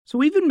So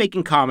we've been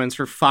making Commons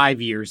for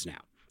 5 years now.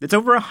 It's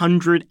over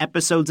 100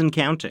 episodes and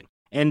counting.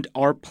 And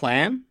our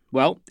plan?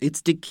 Well, it's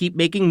to keep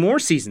making more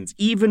seasons,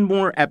 even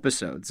more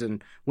episodes.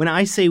 And when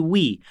I say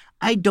we,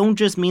 I don't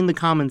just mean the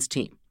Commons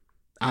team.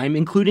 I'm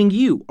including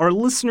you, our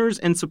listeners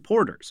and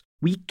supporters.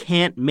 We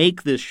can't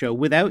make this show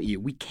without you.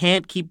 We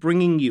can't keep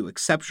bringing you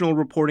exceptional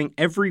reporting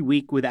every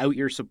week without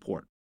your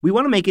support. We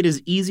want to make it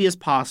as easy as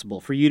possible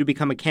for you to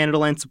become a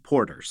Canadaland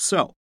supporter.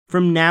 So,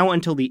 from now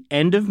until the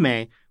end of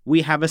May,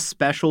 we have a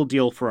special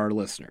deal for our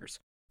listeners.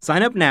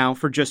 Sign up now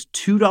for just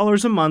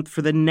 $2 a month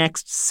for the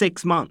next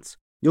 6 months.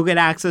 You'll get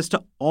access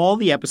to all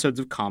the episodes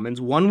of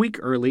Commons 1 week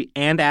early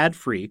and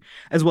ad-free,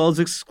 as well as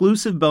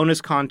exclusive bonus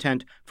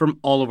content from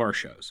all of our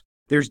shows.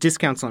 There's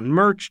discounts on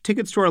merch,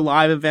 tickets to our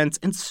live events,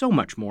 and so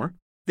much more.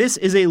 This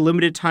is a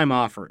limited time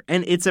offer,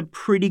 and it's a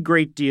pretty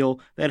great deal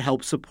that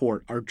helps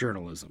support our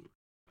journalism.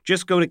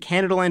 Just go to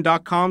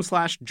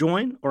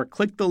Canadaland.com/join or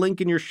click the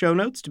link in your show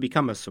notes to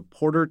become a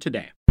supporter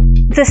today.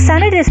 The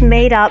Senate is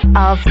made up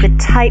of the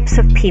types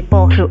of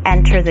people who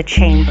enter the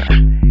chamber.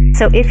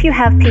 So if you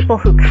have people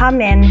who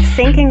come in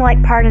thinking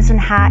like partisan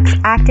hacks,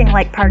 acting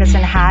like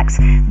partisan hacks,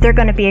 they're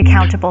going to be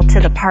accountable to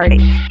the party.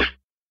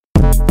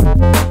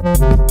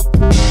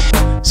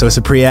 So,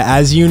 Supriya,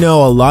 as you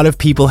know, a lot of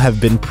people have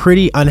been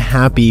pretty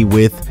unhappy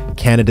with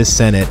Canada's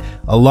Senate.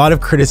 A lot of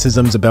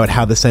criticisms about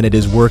how the Senate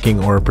is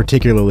working or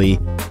particularly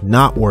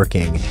not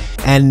working.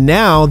 And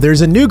now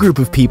there's a new group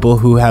of people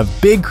who have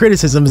big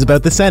criticisms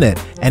about the Senate,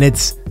 and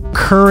it's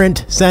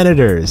current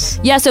senators.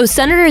 Yeah, so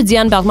Senator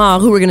Diane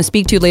Bernard, who we're going to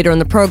speak to later in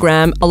the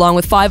program, along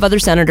with 5 other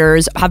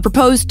senators, have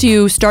proposed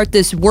to start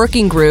this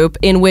working group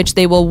in which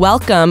they will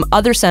welcome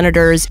other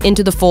senators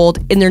into the fold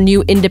in their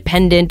new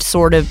independent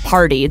sort of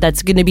party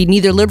that's going to be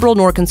neither liberal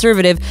nor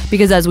conservative,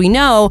 because as we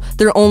know,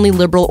 they're only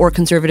liberal or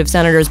conservative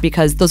senators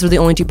because those are the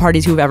only two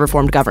parties who've ever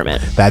formed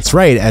government. That's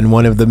right, and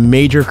one of the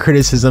major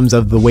criticisms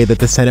of the way that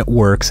the Senate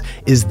works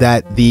is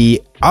that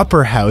the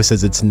upper house,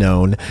 as it's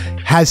known,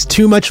 has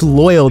too much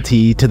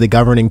loyalty to the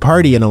governing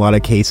party in a lot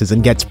of cases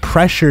and gets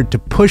pressured to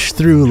push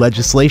through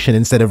legislation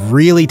instead of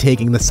really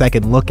taking the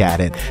second look at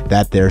it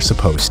that they're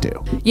supposed to.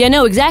 Yeah,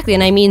 no, exactly.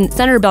 And I mean,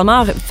 Senator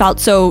Bernard felt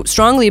so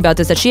strongly about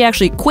this that she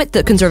actually quit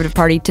the Conservative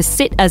Party to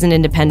sit as an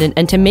independent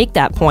and to make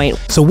that point.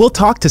 So we'll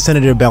talk to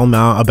Senator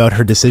Bernard about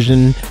her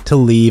decision to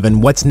leave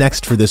and what's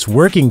next for this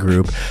working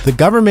group. The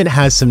government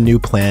has some new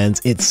plans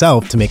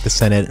itself to make the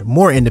Senate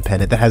more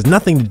independent that has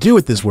nothing to do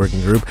with this working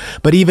group,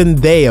 but even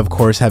they, of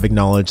course, have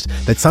acknowledged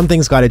that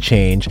something's got to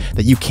change,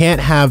 that you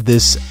can't have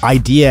this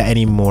idea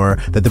anymore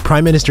that the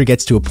Prime Minister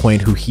gets to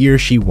appoint who he or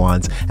she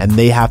wants, and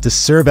they have to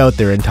serve out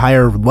their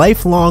entire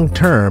lifelong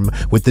term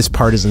with this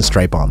partisan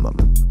stripe on them.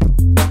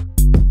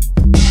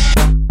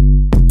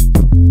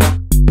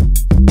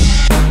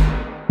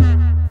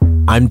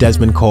 I'm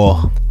Desmond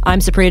Cole. I'm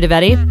Supriya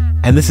Dwivedi.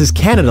 And this is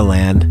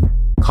Canadaland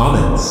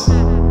Commons.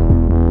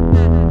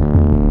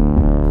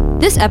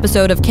 This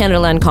episode of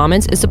Canadaland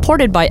Commons is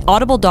supported by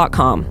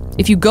Audible.com.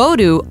 If you go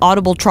to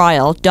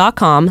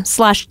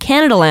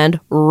audibletrial.com/Canadaland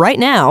right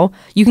now,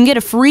 you can get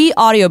a free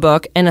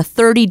audiobook and a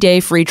 30-day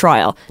free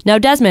trial. Now,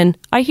 Desmond,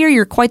 I hear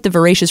you're quite the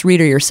voracious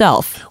reader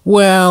yourself.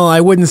 Well,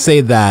 I wouldn't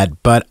say that,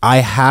 but I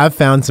have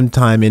found some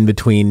time in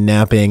between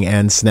napping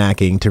and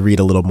snacking to read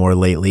a little more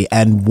lately.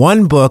 And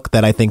one book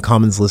that I think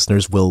Commons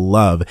listeners will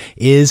love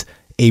is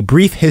A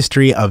Brief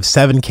History of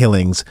 7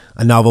 Killings,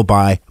 a novel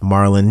by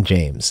Marlon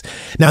James.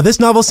 Now, this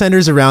novel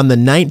centers around the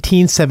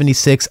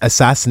 1976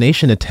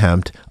 assassination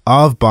attempt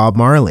of Bob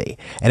Marley,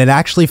 and it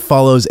actually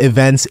follows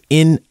events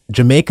in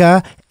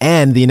Jamaica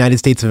and the United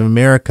States of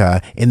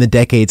America in the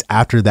decades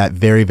after that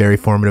very, very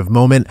formative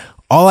moment.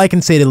 All I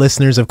can say to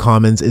listeners of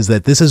Commons is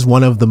that this is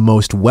one of the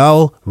most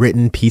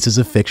well-written pieces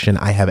of fiction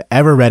I have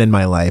ever read in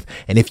my life,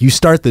 and if you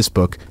start this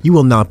book, you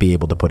will not be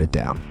able to put it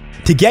down.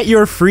 To get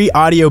your free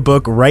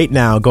audiobook right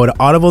now, go to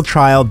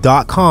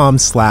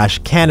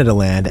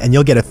audibletrial.com/Canadaland and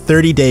you'll get a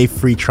 30-day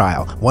free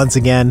trial. Once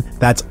again,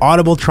 that's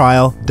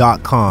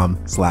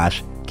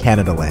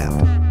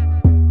audibletrial.com/Canadaland.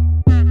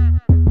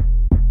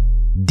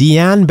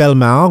 Diane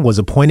Bernard was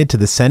appointed to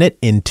the Senate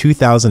in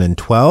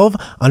 2012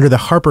 under the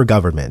Harper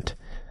government.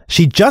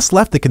 She just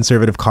left the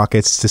Conservative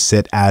caucus to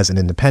sit as an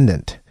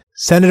independent.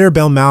 Senator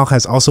Bernard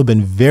has also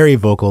been very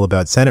vocal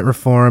about Senate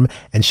reform,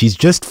 and she's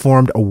just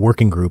formed a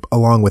working group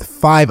along with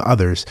 5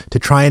 others to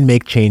try and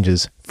make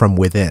changes from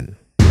within.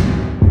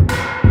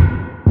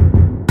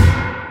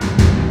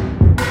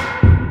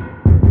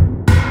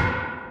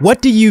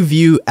 What do you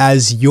view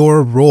as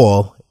your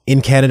role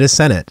in Canada's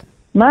Senate?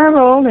 My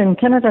role in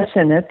Canada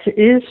Senate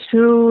is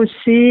to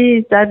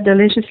see that the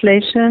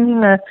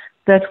legislation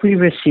that we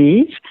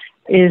receive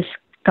is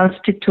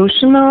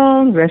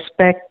constitutional,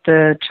 respect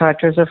the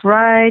charters of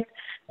right,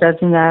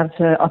 doesn't have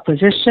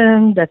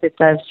opposition, that it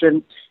has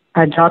been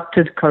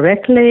adopted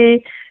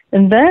correctly.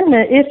 And then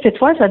if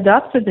it was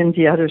adopted in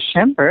the other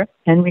chamber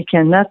and we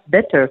cannot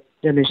better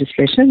the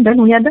legislation,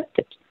 then we adopt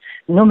it,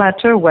 no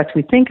matter what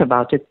we think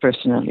about it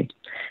personally.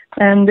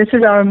 And this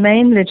is our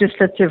main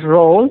legislative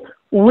role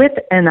with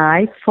an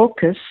eye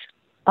focus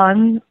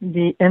on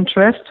the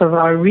interests of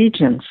our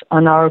regions,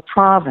 on our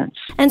province.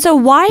 And so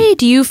why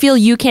do you feel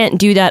you can't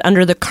do that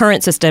under the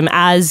current system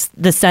as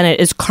the Senate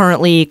is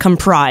currently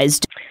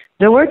comprised?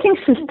 The working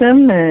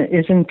system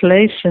is in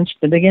place since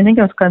the beginning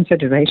of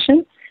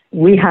Confederation.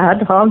 We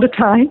had all the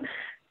time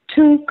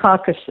 2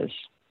 caucuses,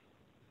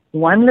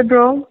 one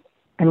liberal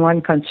and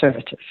one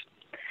conservative.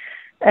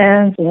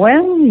 And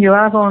when you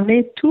have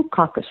only 2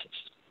 caucuses,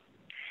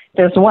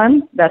 there's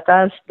one that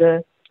has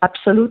the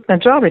absolute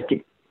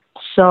majority.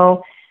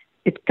 So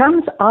it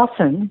comes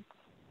often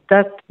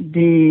that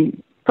the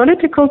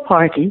political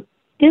party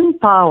in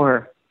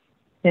power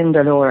in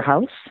the lower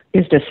house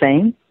is the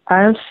same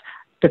as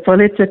the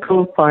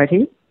political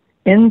party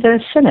in the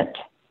Senate.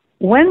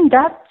 When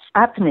that's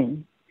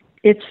happening,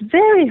 it's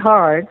very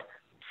hard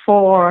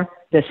for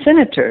the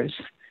senators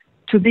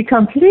to be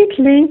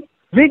completely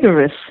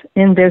rigorous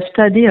in their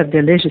study of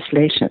the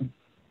legislation,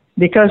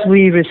 because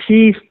we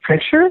receive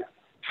pressure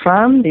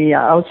from the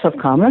House of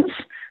Commons,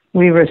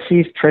 we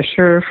receive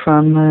pressure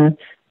from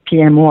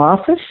PMO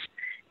office,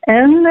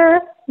 and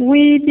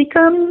we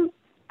become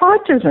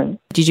partisan.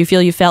 Did you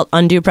feel you felt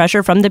undue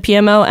pressure from the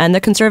PMO and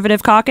the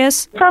Conservative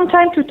caucus? From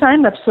time to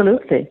time,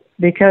 absolutely,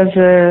 because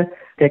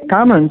the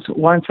Commons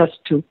want us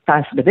to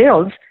pass the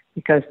bills,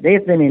 because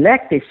they've been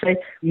elected. They say,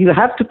 you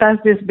have to pass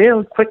this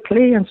bill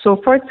quickly and so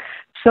forth.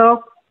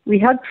 So we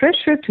had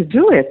pressure to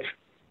do it,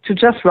 to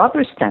just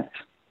rubber stamp.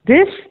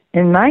 This,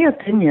 in my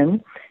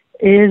opinion,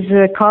 is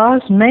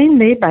caused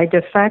mainly by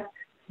the fact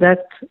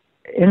that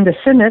in the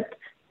Senate,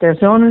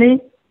 there's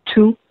only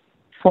 2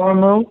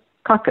 formal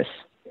caucus.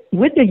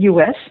 With the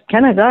U.S.,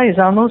 Canada is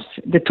almost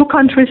the 2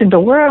 countries in the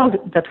world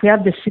that we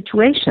have this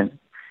situation.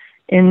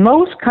 In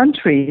most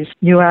countries,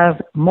 you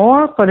have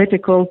more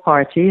political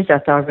parties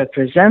that are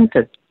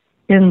represented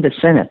in the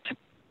Senate.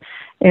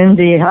 In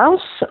the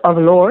House of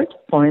Lords,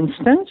 for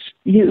instance,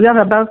 you have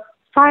about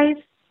 5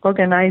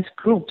 organized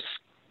groups.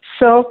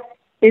 So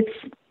it's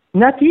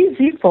not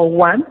easy for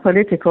one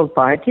political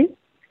party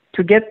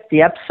to get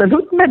the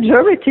absolute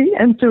majority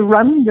and to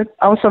run the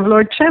House of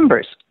Lords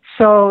chambers.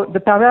 So the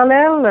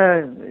parallel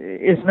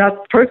is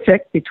not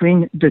perfect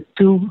between the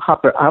 2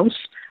 upper house,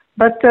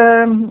 but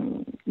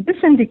this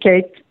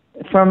indicates,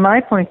 from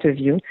my point of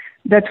view,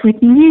 that we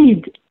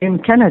need in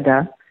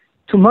Canada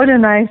to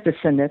modernize the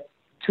Senate,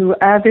 to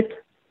have it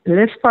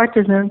less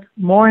partisan,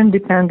 more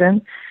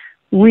independent.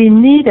 We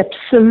need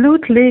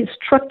absolutely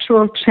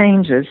structural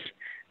changes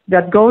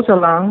that goes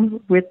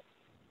along with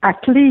at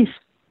least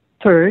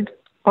 3rd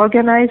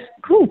organized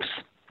groups,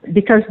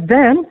 because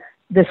then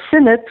the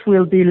Senate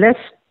will be less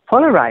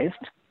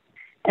polarized.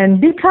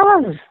 And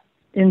because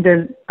in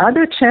the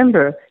other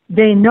chamber,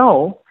 they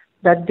know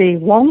that they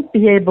won't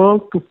be able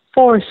to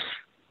force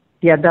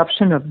the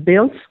adoption of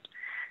bills,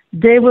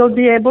 they will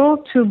be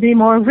able to be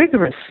more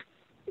rigorous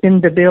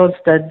in the bills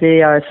that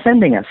they are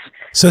sending us.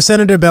 So,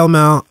 Senator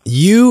Bellemare,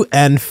 you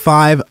and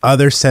 5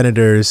 other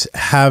senators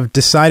have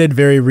decided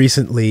very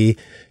recently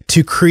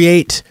to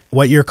create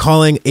what you're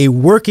calling a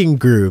working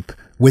group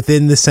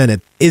within the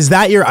Senate. Is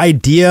that your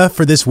idea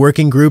for this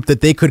working group,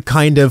 that they could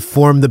kind of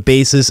form the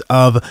basis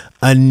of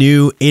a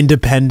new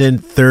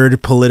independent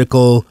 3rd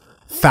political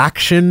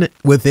faction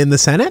within the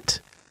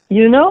Senate?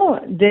 You know,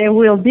 there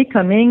will be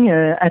coming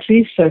at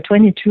least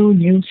 22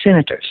 new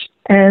senators.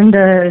 And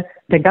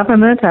the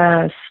government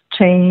has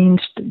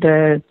changed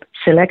the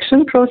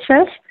selection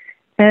process,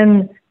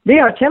 and they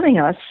are telling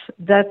us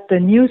that the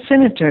new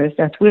senators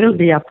that will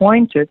be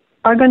appointed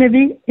are going to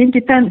be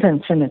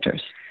independent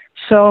senators.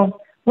 So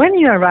when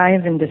you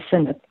arrive in the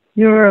Senate,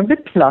 you're a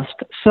bit lost.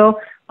 So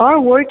our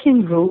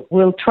working group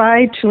will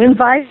try to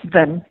invite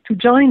them to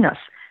join us.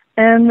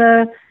 And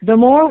the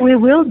more we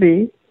will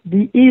be,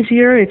 the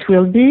easier it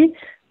will be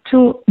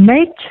to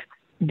make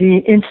the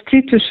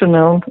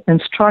institutional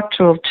and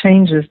structural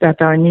changes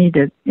that are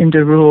needed in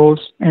the rules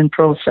and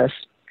process.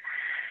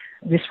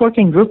 This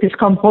working group is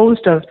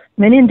composed of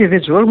many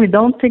individuals. We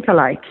don't think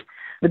alike,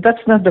 but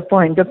that's not the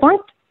point. The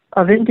point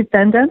of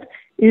independent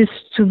is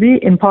to be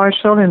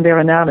impartial in their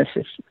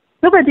analysis.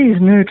 Nobody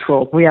is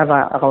neutral. We have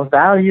our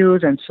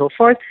values and so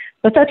forth,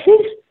 but at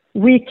least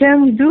we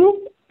can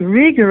do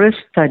rigorous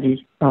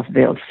study of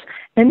bills.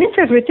 And if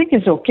everything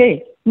is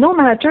okay, no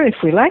matter if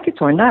we like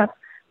it or not,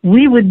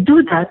 we would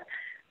do that.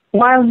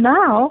 While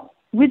now,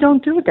 we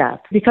don't do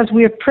that because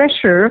we are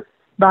pressured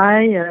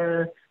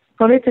by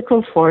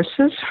political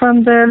forces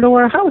from the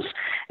lower house.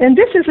 And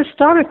this is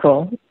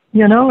historical.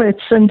 You know, it's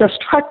in the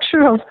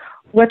structure of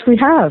what we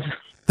have.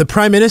 The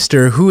Prime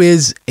Minister, who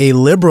is a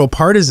Liberal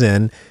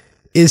partisan,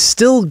 is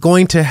still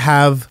going to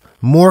have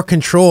more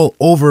control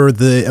over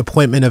the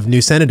appointment of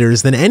new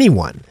senators than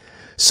anyone.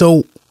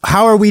 So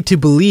how are we to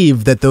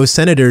believe that those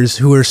senators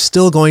who are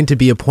still going to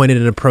be appointed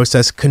in a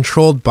process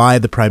controlled by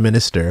the Prime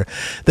Minister,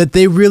 that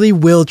they really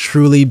will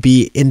truly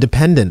be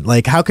independent?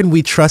 Like, how can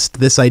we trust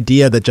this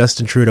idea that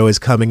Justin Trudeau is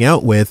coming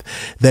out with,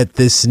 that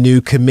this new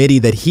committee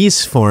that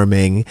he's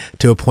forming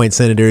to appoint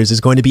senators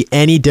is going to be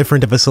any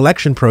different of a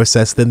selection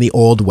process than the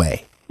old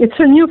way? It's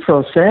a new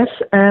process,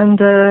 and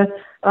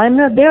I'm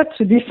not there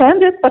to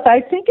defend it, but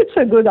I think it's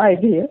a good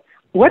idea.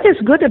 what is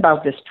good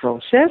about this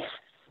process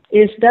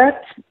is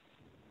that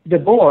the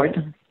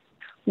board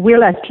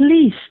will at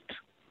least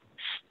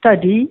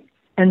study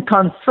and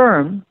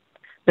confirm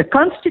the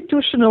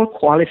constitutional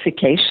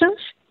qualifications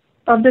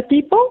of the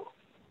people.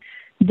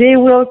 They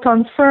will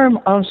confirm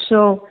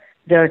also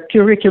their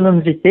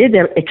curriculum vitae,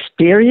 their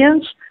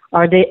experience.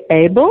 Are they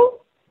able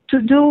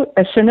to do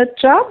a Senate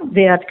job?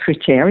 They have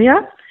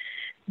criteria.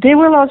 They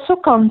will also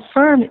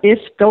confirm if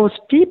those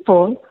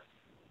people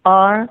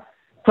are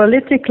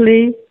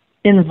politically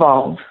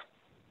involved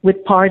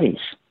with parties.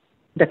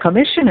 The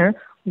commissioner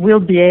will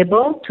be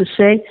able to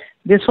say,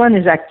 this one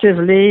is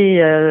actively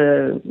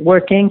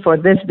working for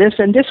this,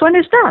 and this one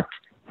is not.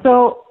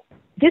 So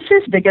this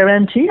is the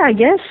guarantee, I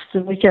guess,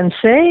 we can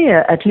say,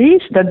 at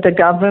least, that the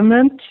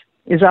government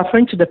is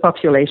offering to the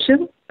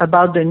population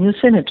about the new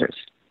senators.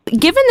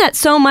 Given that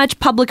so much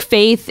public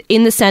faith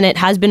in the Senate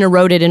has been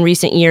eroded in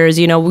recent years,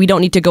 we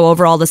don't need to go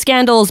over all the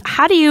scandals.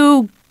 How do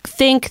you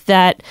think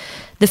that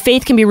the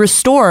faith can be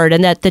restored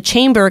and that the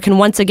chamber can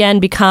once again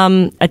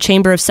become a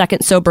chamber of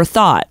second sober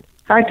thought?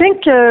 I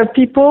think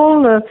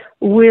people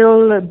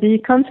will be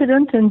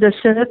confident in the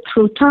Senate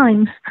through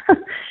time,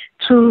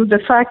 through the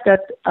fact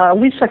that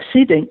we're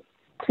succeeding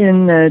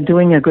in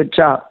doing a good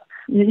job.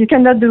 You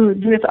cannot do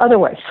it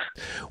otherwise.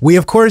 We,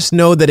 of course,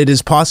 know that it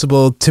is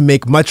possible to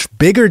make much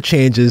bigger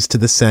changes to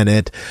the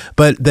Senate,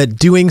 but that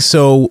doing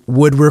so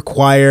would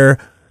require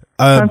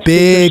a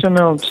big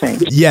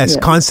change. Yes,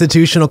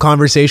 constitutional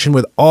conversation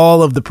with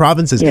all of the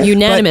provinces. Yes.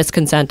 Unanimous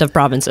consent of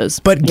provinces.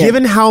 But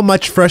given how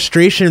much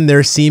frustration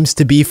there seems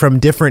to be from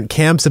different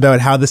camps about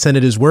how the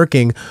Senate is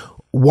working,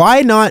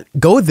 why not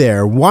go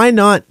there? Why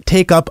not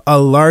take up a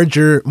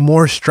larger,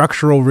 more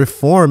structural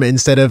reform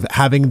instead of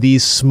having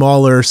these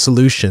smaller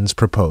solutions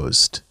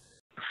proposed?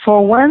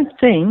 For one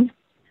thing,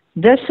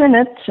 the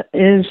Senate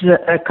is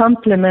a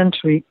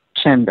complementary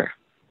chamber.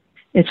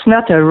 It's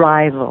not a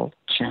rival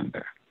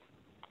chamber.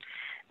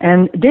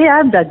 And they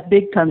had that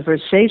big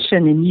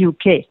conversation in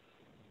UK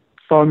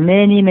for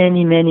many,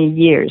 many, many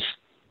years.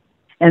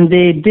 And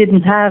they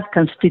didn't have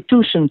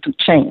constitution to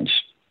change.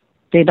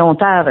 They don't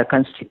have a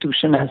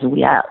constitution as we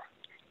have.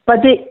 But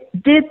they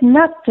did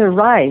not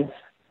arrive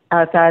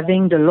at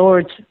having the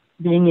Lords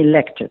being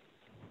elected.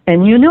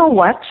 And you know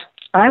what?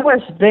 I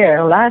was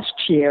there last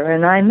year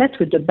and I met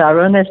with the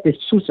Baroness de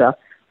Souza,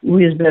 who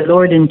is the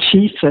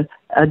Lord-in-Chief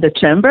at the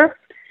Chamber.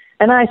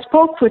 And I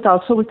spoke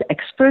also with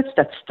experts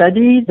that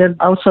study the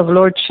House of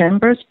Lords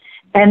chambers.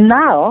 And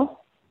now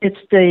it's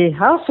the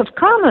House of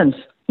Commons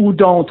who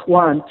don't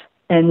want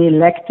an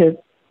elected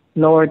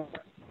Lord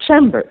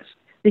chambers.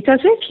 Because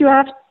if you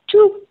have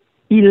two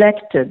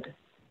elected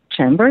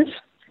chambers,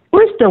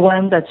 who is the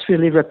one that's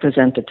really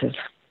representative?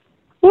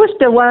 Who is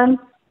the one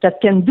that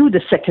can do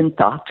the second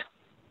thought?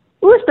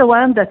 Who is the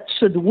one that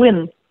should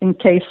win in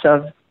case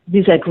of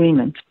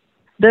disagreement?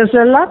 There's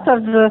a lot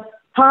of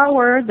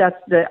power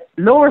that the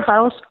lower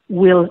house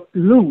will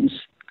lose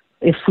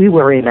if we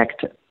were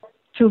elected.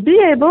 To be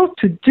able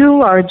to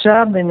do our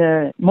job in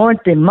a more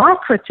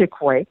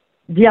democratic way,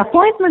 the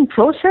appointment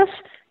process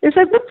is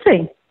a good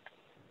thing.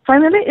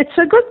 Finally, it's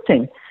a good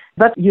thing.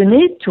 But you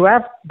need to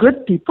have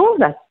good people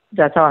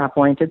that are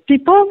appointed,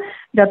 people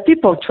that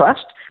people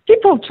trust.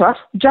 People trust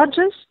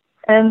judges,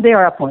 and they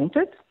are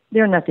appointed.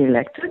 They're not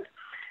elected.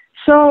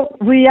 So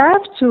we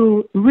have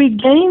to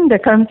regain the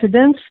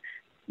confidence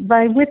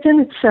by within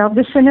itself.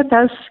 The Senate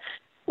has,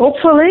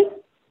 hopefully,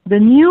 the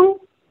new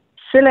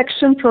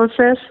selection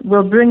process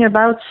will bring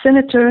about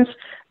senators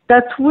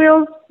that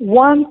will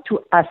want to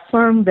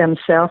affirm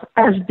themselves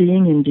as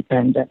being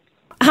independent.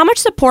 How much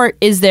support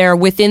is there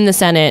within the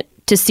Senate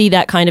to see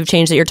that kind of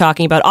change that you're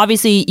talking about?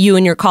 Obviously, you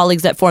and your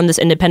colleagues that form this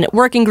independent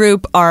working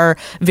group are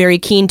very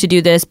keen to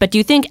do this, but do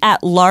you think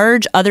at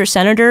large other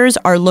senators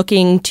are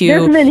looking to...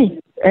 There's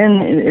many,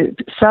 and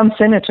some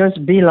senators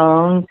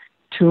belong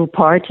to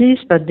parties,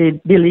 but they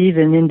believe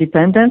in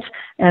independence,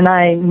 and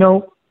I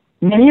know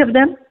many of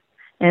them,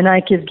 and I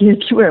can give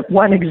you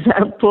one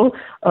example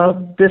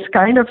of this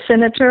kind of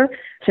senator,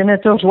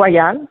 Senator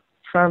Joyal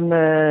from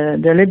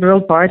the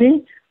Liberal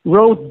Party,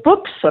 wrote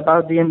books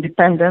about the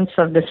independence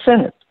of the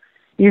Senate.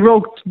 He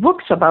wrote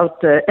books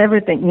about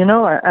everything, a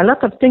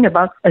lot of things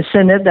about a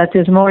Senate that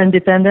is more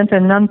independent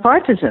and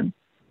nonpartisan.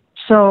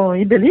 So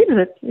he believes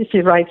it if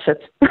he writes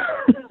it.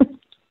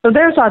 So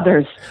there's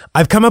others.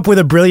 I've come up with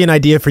a brilliant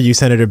idea for you,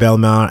 Senator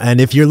Bellemare. And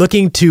if you're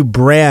looking to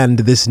brand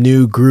this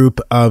new group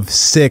of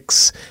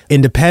 6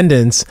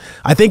 independents,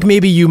 I think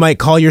maybe you might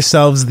call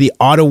yourselves the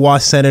Ottawa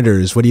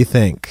Senators. What do you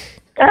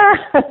think?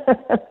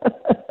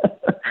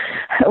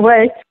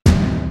 Wait.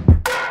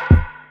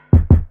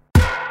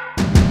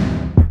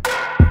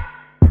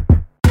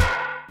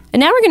 And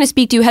now we're going to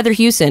speak to Heather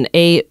Hewson,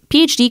 a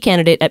PhD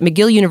candidate at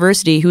McGill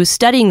University who is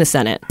studying the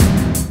Senate.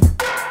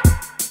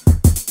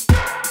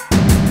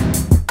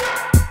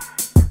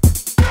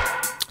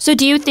 So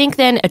do you think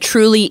then a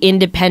truly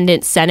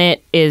independent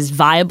Senate is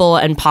viable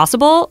and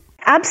possible?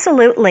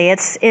 Absolutely.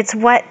 It's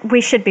what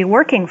we should be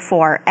working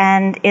for,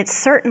 and it's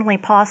certainly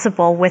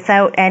possible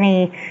without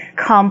any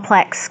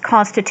complex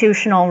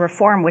constitutional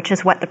reform, which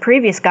is what the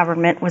previous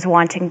government was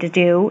wanting to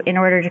do in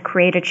order to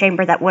create a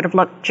chamber that would have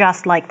looked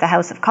just like the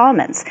House of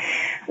Commons.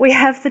 We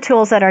have the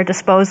tools at our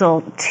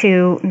disposal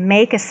to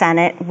make a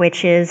Senate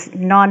which is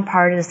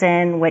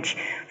nonpartisan, which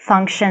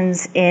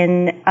functions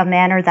in a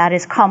manner that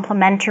is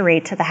complementary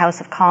to the House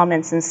of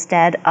Commons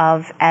instead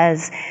of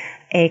as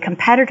a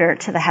competitor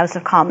to the House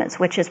of Commons,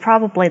 which is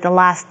probably the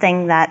last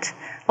thing that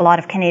a lot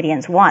of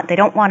Canadians want. They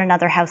don't want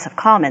another House of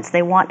Commons.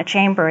 They want a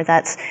chamber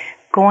that's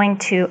going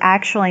to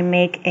actually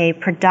make a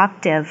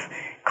productive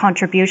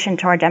contribution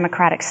to our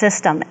democratic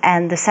system.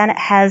 And the Senate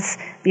has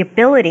the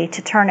ability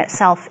to turn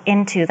itself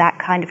into that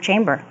kind of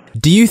chamber.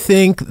 Do you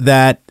think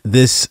that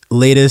this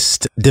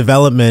latest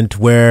development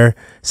where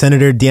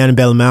Senator Diane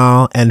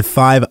Bellemare and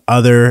 5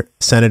 other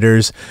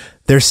senators,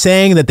 they're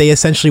saying that they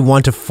essentially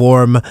want to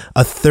form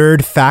a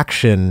third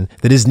faction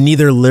that is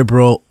neither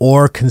liberal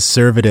or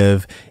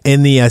conservative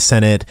in the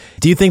Senate.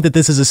 Do you think that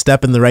this is a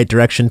step in the right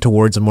direction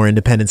towards a more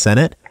independent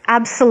Senate?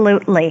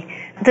 Absolutely.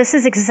 This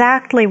is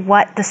exactly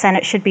what the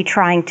Senate should be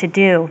trying to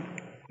do.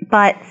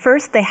 But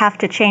first, they have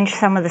to change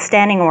some of the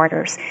standing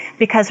orders,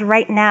 because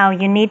right now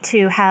you need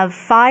to have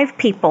 5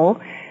 people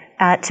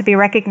to be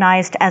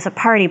recognized as a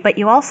party, but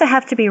you also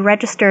have to be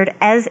registered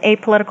as a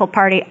political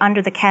party under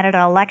the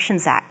Canada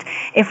Elections Act.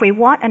 If we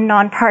want a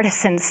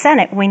nonpartisan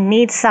Senate, we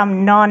need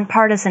some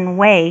nonpartisan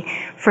way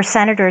for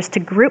senators to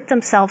group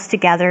themselves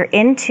together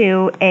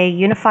into a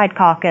unified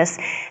caucus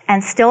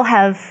and still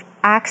have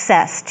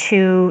access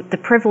to the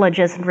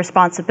privileges and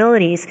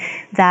responsibilities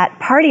that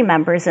party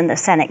members in the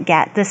Senate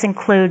get. This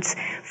includes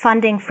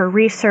funding for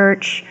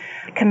research,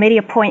 committee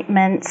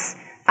appointments,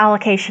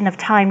 allocation of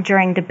time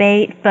during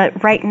debate.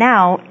 But right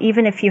now,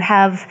 even if you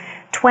have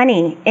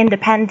 20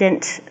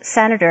 independent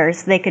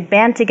senators, they could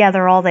band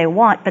together all they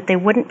want, but they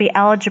wouldn't be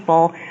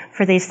eligible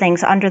for these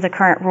things under the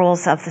current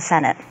rules of the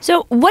Senate.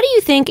 So what do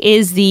you think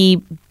is the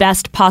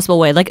best possible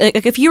way? Like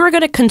if you were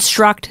going to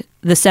construct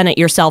the Senate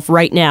yourself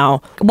right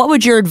now, what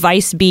would your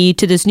advice be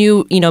to this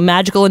new,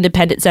 magical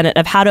independent Senate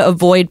of how to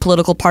avoid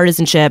political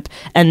partisanship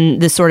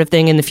and this sort of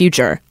thing in the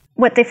future?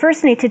 What they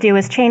first need to do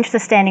is change the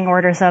standing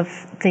orders of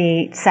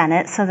the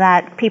Senate so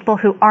that people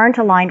who aren't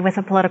aligned with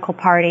a political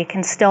party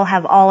can still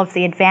have all of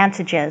the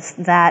advantages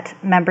that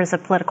members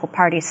of political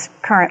parties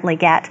currently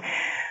get.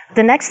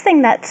 The next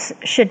thing that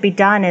should be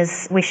done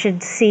is we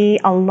should see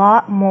a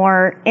lot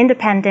more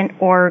independent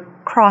or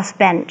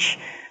crossbench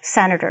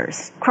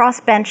senators.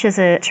 Crossbench is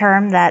a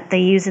term that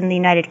they use in the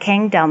United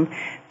Kingdom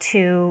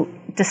to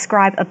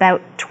describe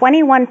about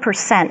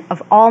 21%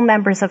 of all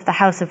members of the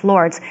House of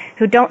Lords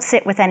who don't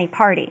sit with any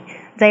party.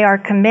 They are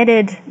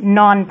committed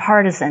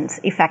non-partisans,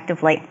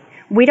 effectively.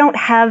 We don't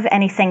have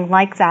anything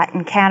like that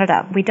in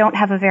Canada. We don't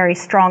have a very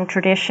strong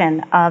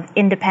tradition of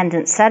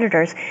independent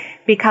senators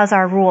because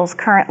our rules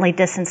currently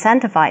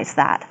disincentivize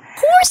that.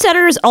 Who are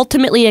senators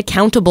ultimately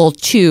accountable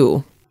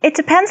to? It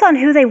depends on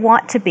who they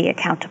want to be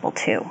accountable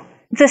to.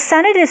 The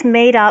Senate is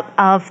made up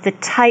of the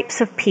types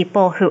of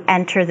people who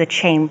enter the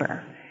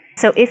chamber.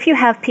 So if you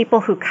have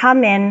people who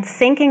come in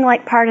thinking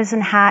like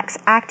partisan hacks,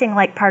 acting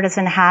like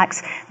partisan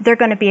hacks, they're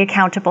going to be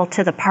accountable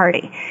to the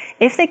party.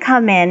 If they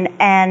come in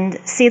and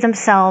see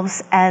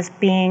themselves as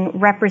being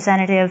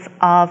representative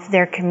of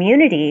their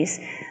communities,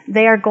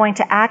 they are going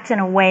to act in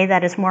a way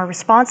that is more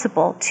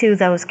responsible to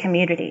those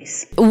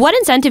communities. What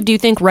incentive do you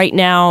think right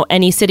now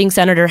any sitting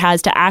senator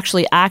has to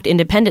actually act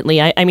independently?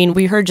 I mean,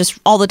 we heard just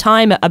all the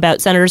time about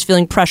senators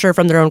feeling pressure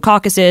from their own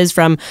caucuses,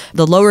 from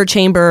the lower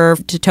chamber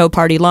to toe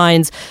party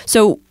lines.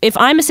 So if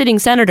I'm a sitting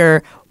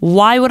senator,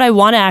 why would I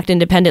want to act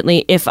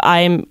independently if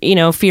I'm,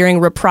 fearing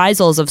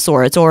reprisals of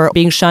sorts or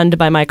being shunned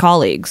by my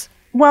colleagues?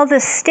 Well, the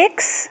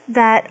sticks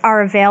that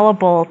are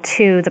available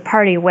to the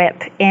party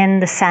whip in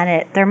the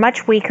Senate, they're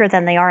much weaker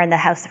than they are in the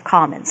House of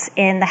Commons.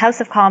 In the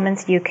House of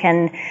Commons, you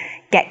can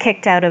get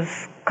kicked out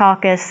of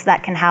caucus.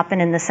 That can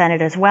happen in the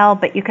Senate as well.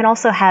 But you can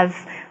also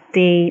have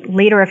the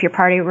leader of your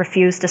party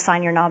refuse to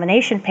sign your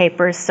nomination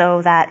papers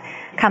so that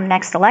come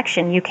next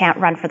election, you can't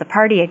run for the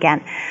party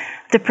again.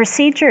 The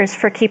procedures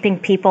for keeping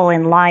people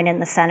in line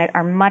in the Senate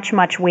are much,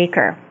 much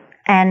weaker.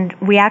 And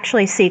we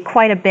actually see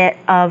quite a bit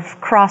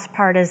of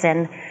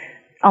cross-partisan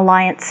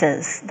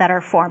alliances that are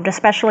formed,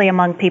 especially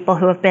among people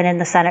who have been in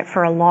the Senate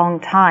for a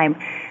long time.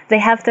 They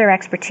have their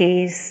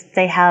expertise,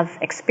 they have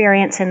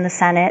experience in the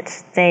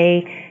Senate,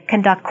 they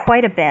conduct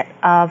quite a bit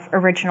of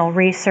original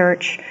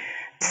research.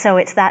 So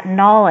it's that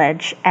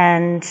knowledge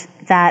and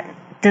that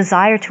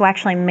desire to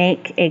actually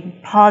make a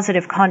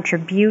positive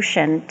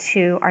contribution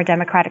to our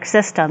democratic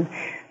system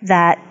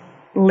that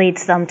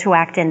leads them to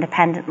act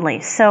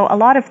independently. So a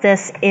lot of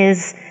this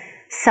is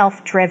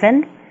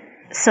self-driven.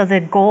 So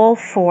the goal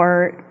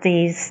for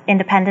these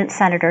independent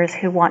senators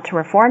who want to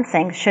reform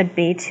things should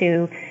be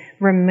to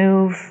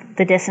remove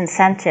the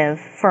disincentive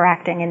for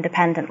acting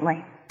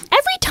independently.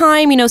 Every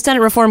time,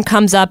 Senate reform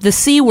comes up, the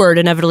C word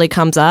inevitably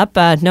comes up.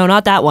 No,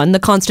 not that one. The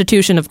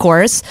Constitution, of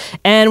course.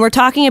 And we're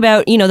talking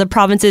about, the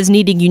provinces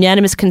needing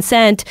unanimous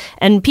consent.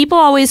 And people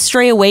always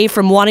stray away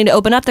from wanting to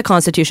open up the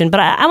Constitution. But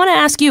I want to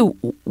ask you,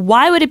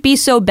 why would it be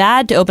so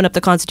bad to open up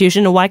the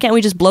Constitution? And why can't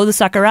we just blow the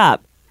sucker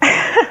up?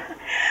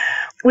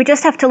 We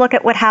just have to look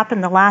at what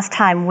happened the last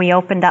time we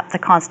opened up the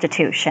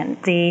Constitution.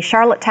 The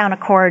Charlottetown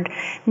Accord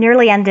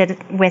nearly ended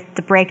with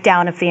the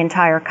breakdown of the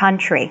entire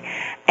country.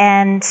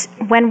 And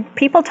when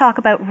people talk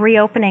about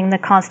reopening the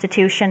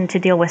Constitution to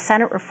deal with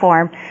Senate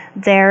reform,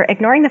 they're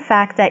ignoring the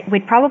fact that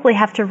we'd probably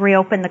have to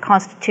reopen the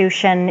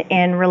Constitution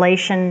in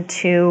relation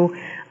to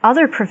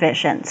other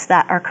provisions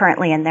that are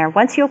currently in there.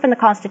 Once you open the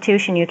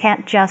Constitution, you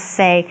can't just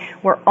say,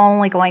 we're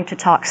only going to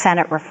talk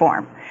Senate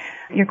reform.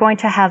 You're going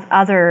to have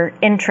other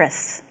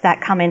interests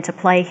that come into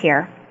play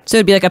here. So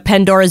it'd be like a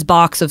Pandora's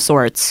box of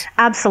sorts.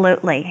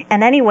 Absolutely.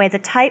 And anyway, the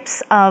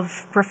types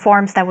of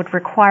reforms that would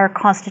require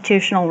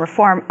constitutional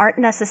reform aren't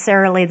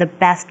necessarily the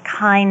best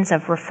kinds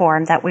of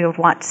reform that we would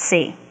want to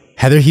see.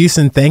 Heather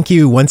Hewson, thank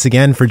you once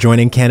again for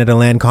joining Canada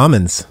Land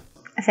Commons.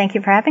 Thank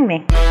you for having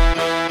me.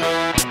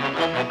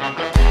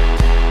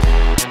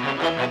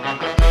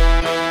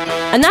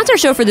 And that's our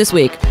show for this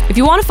week. If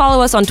you want to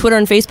follow us on Twitter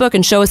and Facebook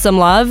and show us some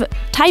love,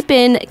 type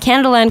in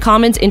Canada Land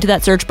Commons into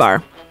that search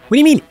bar. What do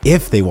you mean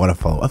if they want to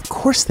follow? Of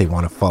course they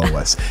want to follow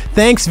us.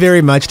 Thanks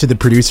very much to the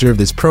producer of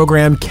this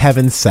program,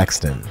 Kevin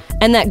Sexton.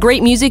 And that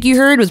great music you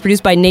heard was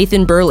produced by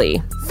Nathan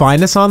Burley.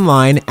 Find us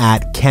online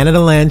at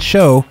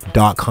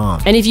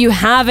CanadaLandShow.com. And if you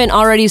haven't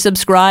already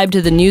subscribed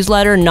to the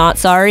newsletter, Not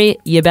Sorry,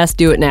 you best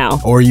do it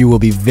now. Or you will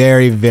be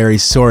very, very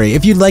sorry.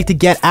 If you'd like to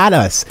get at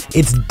us,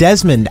 it's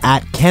Desmond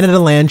at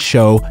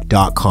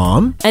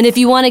CanadaLandShow.com. And if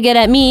you want to get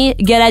at me,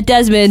 get at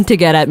Desmond to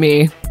get at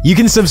me. You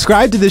can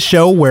subscribe to the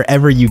show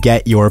wherever you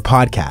get your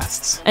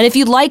podcasts. And if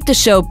you like the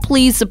show,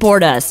 please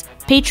support us.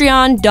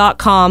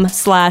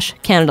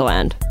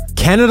 Patreon.com/CanadaLand.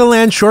 Canada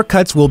Land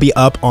Shortcuts will be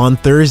up on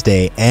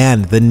Thursday,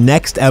 and the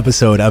next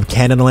episode of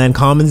Canada Land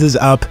Commons is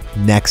up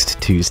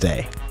next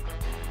Tuesday.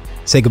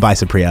 Say goodbye,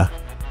 Supriya.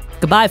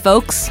 Goodbye,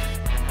 folks.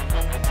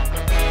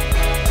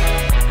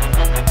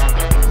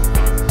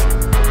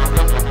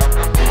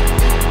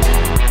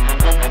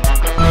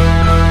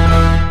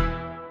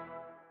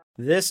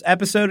 This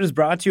episode is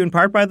brought to you in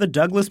part by the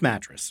Douglas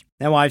Mattress.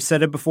 Now, I've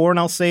said it before and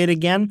I'll say it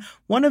again.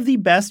 One of the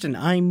best, and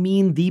I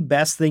mean the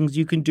best things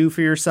you can do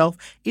for yourself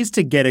is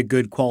to get a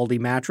good quality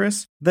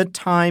mattress. The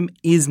time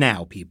is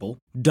now, people.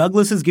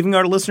 Douglas is giving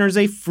our listeners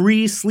a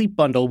free sleep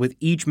bundle with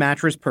each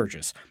mattress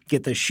purchase.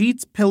 Get the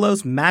sheets,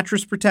 pillows,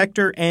 mattress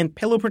protector, and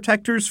pillow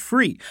protectors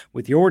free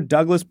with your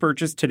Douglas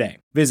purchase today.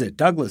 Visit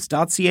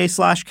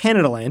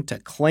douglas.ca/CanadaLand to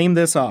claim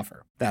this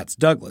offer. That's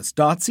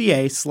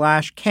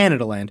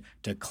douglas.ca/CanadaLand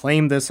to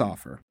claim this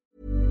offer.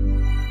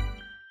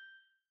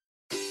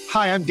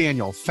 Hi, I'm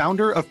Daniel,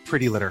 founder of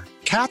Pretty Litter.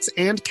 Cats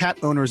and cat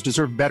owners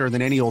deserve better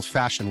than any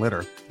old-fashioned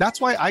litter.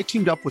 That's why I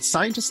teamed up with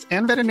scientists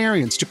and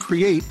veterinarians to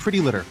create Pretty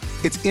Litter.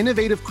 Its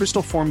innovative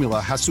crystal formula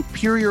has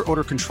superior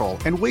odor control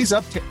and weighs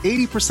up to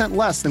 80%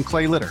 less than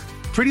clay litter.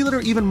 Pretty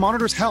Litter even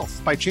monitors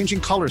health by changing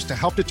colors to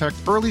help detect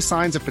early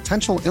signs of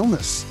potential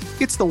illness.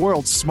 It's the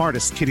world's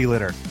smartest kitty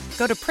litter.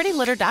 Go to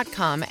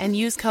prettylitter.com and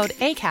use code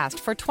ACAST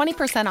for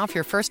 20% off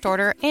your first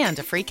order and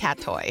a free cat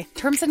toy.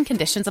 Terms and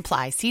conditions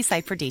apply. See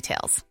site for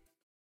details.